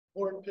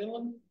Or in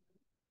Penland?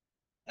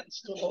 That's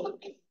still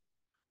holding.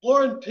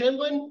 Or in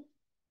Penland,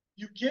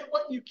 you get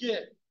what you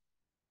get.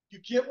 You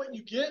get what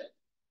you get.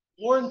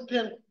 Lauren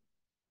Penland.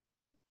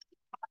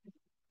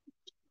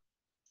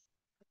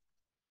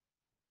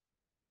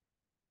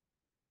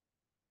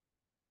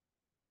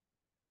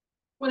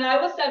 When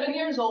I was 7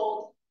 years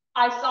old,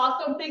 I saw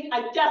something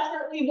I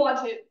desperately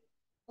wanted.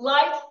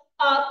 Light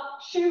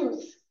up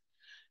shoes.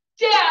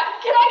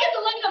 Dad, can I get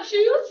the light up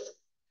shoes?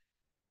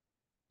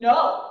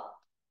 No.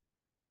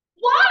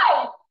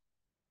 Why?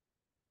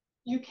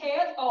 You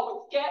can't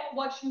always get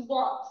what you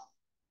want.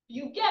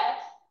 You get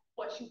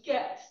what you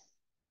get.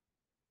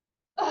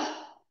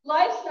 Ugh,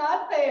 life's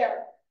not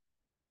fair.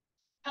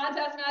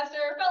 Contest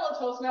master, fellow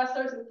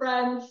Toastmasters, and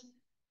friends,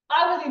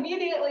 I was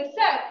immediately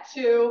sent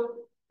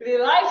to the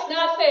Life's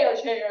Not Fair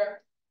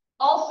chair,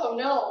 also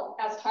known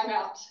as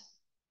timeout.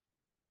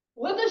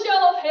 With a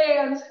show of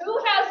hands, who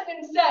has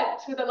been sent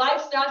to the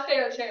Life's Not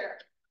Fair chair?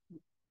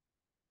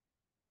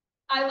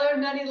 I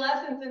learned many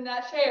lessons in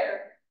that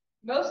chair.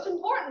 Most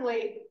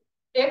importantly,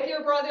 if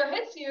your brother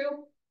hits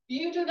you,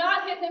 you do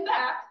not hit him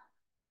back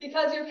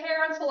because your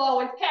parents will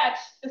always catch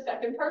the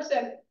second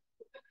person.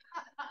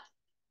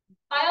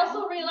 I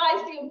also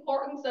realized the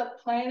importance of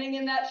planning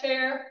in that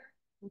chair,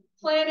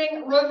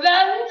 planning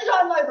revenge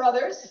on my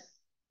brothers,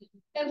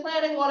 and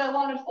planning what I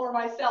wanted for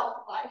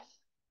myself in life.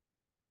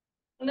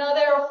 Now,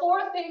 there are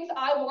 4 things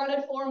I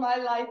wanted for my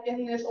life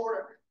in this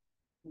order: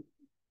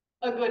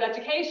 a good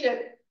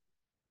education,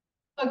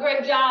 a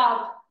great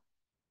job,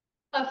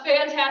 a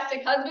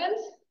fantastic husband,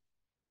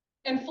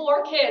 and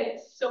 4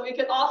 kids, so we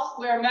could all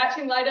wear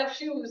matching light up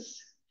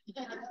shoes.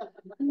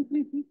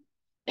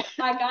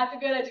 I got the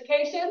good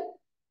education.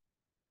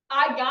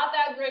 I got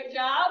that great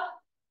job.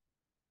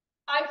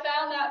 I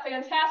found that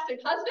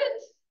fantastic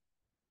husband,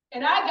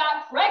 and I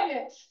got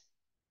pregnant.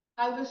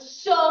 I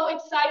was so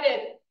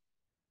excited.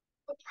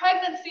 But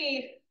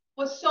pregnancy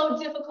was so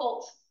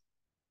difficult.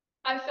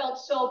 I felt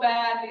so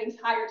bad the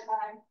entire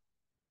time.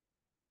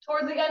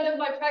 Towards the end of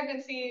my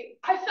pregnancy,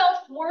 I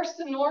felt worse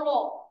than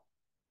normal.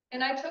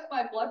 And I took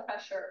my blood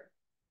pressure,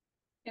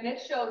 and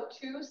it showed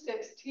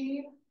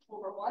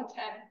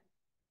 216/110.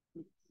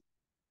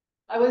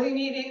 I was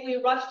immediately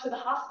rushed to the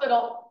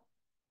hospital,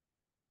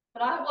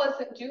 but I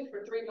wasn't due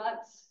for 3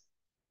 months.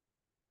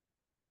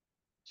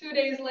 2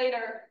 days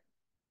later,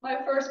 my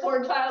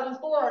firstborn child was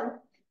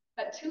born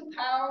at 2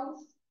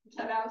 pounds,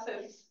 10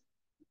 ounces.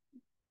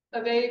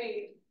 A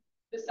baby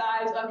the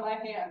size of my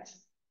hand.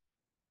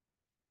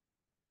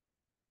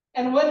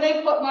 And when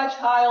they put my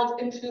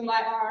child into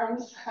my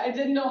arms, I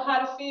didn't know how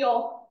to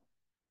feel.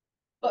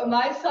 But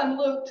my son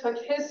Luke took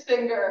his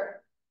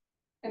finger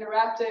and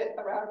wrapped it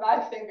around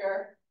my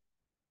finger,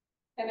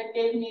 and it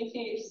gave me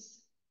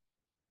peace.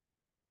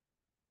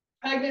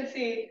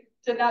 Pregnancy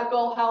did not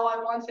go how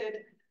I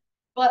wanted,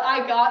 but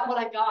I got what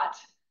I got.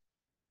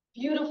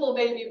 Beautiful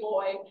baby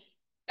boy.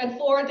 And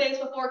 4 days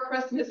before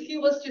Christmas, he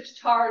was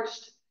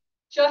discharged.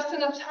 Just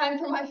enough time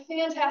for my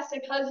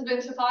fantastic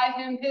husband to buy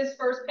him his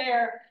first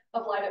pair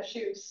of light up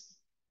shoes.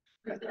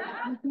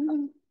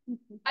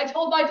 I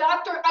told my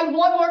doctor I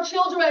want more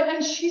children,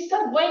 and she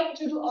said, wait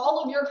due to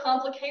all of your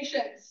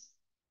complications.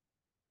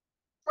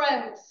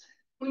 Friends,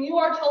 when you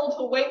are told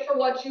to wait for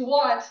what you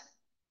want,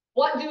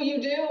 what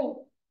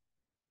do?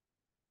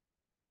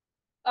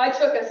 I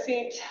took a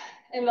seat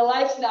in the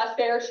Life's Not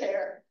Fair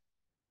chair,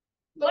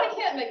 but I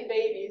can't make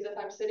babies if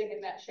I'm sitting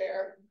in that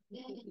chair.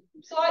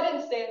 So I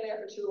didn't stand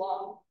there for too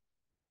long.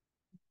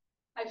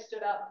 I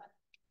stood up.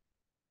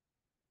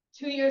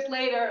 2 years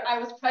later, I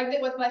was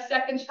pregnant with my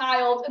second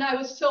child, and I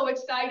was so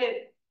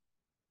excited.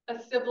 A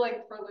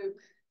sibling for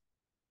Luke.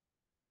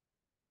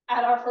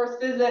 At our first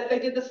visit, they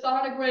did the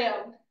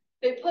sonogram.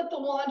 They put the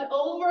wand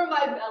over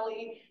my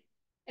belly,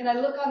 and I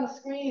look on the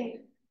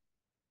screen,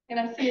 and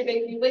I see a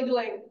baby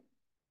wiggling,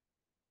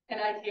 and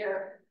I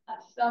hear a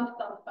thump,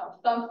 thump,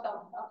 thump, thump,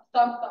 thump, thump,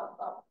 thump, thump,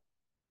 thump.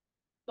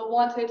 The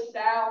wanted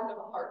sound of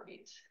a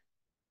heartbeat.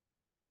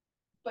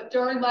 But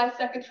during my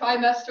second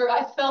trimester,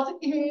 I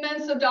felt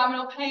immense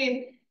abdominal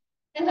pain,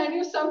 and I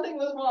knew something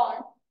was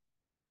wrong.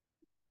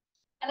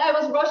 And I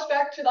was rushed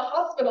back to the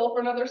hospital for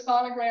another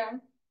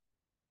sonogram.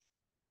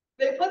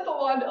 They put the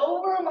wand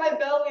over my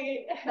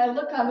belly, and I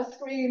look on the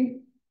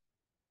screen,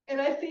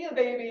 and I see a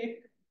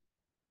baby,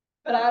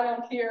 but I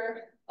don't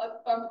hear a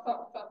thump,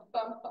 thump, thump,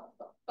 thump, thump,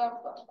 thump,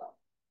 thump, thump, thump.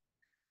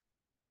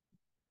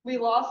 We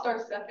lost our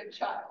second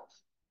child,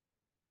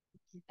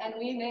 and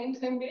we named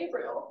him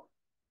Gabriel.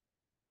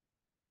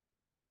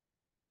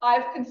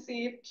 I've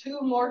conceived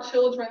 2 more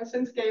children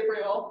since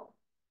Gabriel,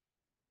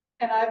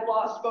 and I've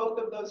lost both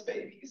of those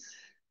babies.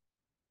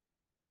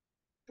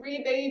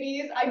 3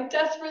 babies I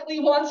desperately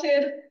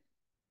wanted,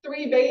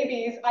 3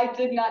 babies I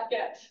did not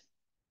get.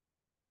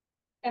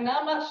 And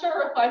I'm not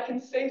sure if I can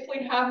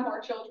safely have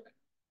more children.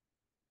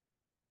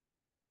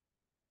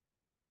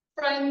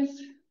 Friends,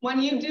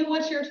 when you do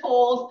what you're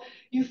told,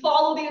 you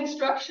follow the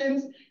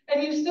instructions,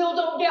 and you still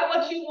don't get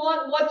what you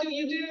want, what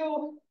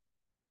do?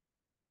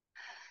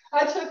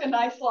 I took a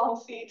nice long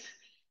seat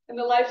in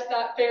the Life's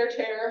Not Fair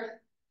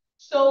chair,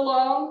 so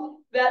long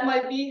that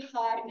my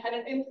behind had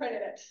an imprint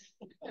in it.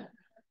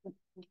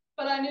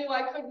 But I knew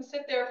I couldn't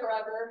sit there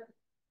forever,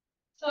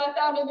 so I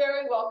found a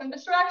very welcome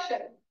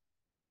distraction: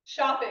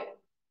 shopping.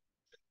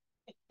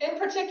 In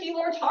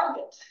particular,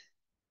 Target.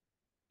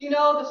 You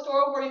know, the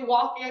store where you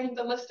walk in with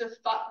a list of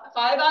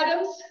five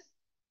items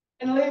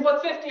and leave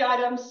with 50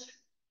 items.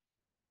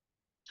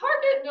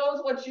 Target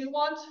knows what you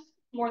want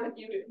more than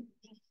you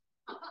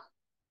do.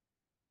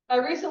 I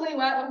recently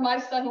went with my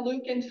son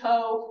Luke in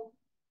tow,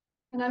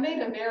 and I made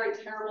a very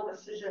terrible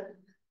decision.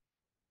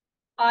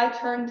 I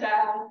turned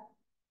down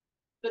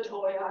the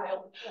toy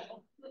aisle.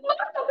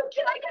 Mom,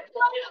 can I get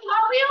one of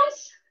Hot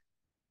Wheels?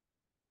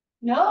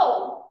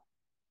 No.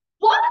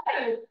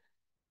 Why?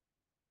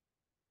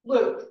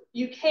 Luke,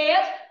 you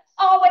can't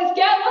always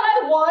get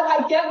what I want.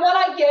 I get what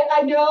I get.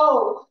 I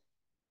know.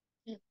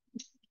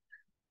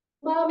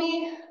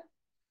 Mommy,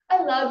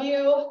 I love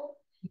you.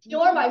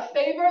 You're my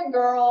favorite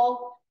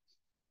girl.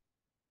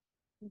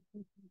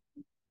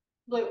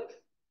 Luke,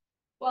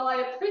 while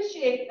I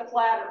appreciate the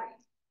flattery,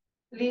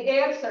 the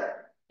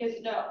answer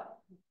is no.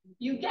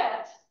 You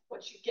get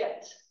what you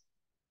get.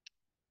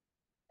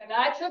 And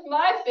I took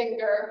my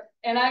finger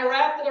and I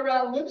wrapped it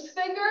around Luke's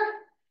finger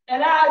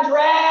and I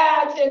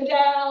dragged him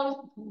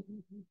down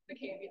the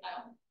candy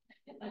aisle.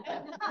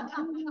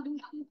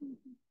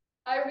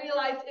 I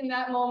realized in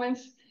that moment,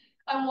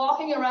 I'm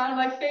walking around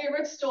my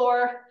favorite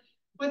store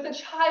with the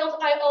child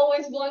I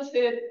always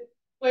wanted,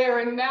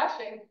 wearing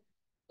matching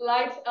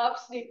light up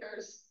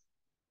sneakers.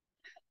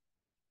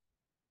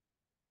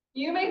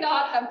 You may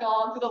not have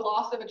gone through the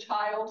loss of a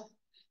child,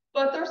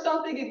 but there's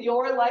something in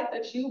your life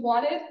that you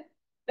wanted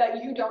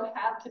that you don't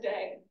have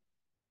today.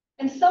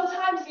 And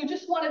sometimes you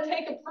just want to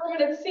take a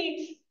permanent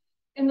seat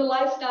in the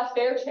Life's Not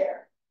Fair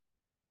chair.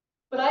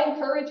 But I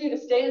encourage you to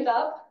stand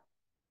up,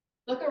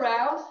 look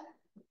around.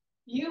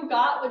 You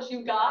got what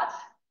you got,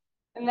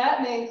 and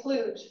that may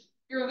include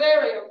your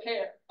very own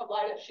pair of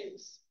light-up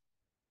shoes.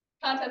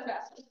 Contest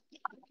Masters.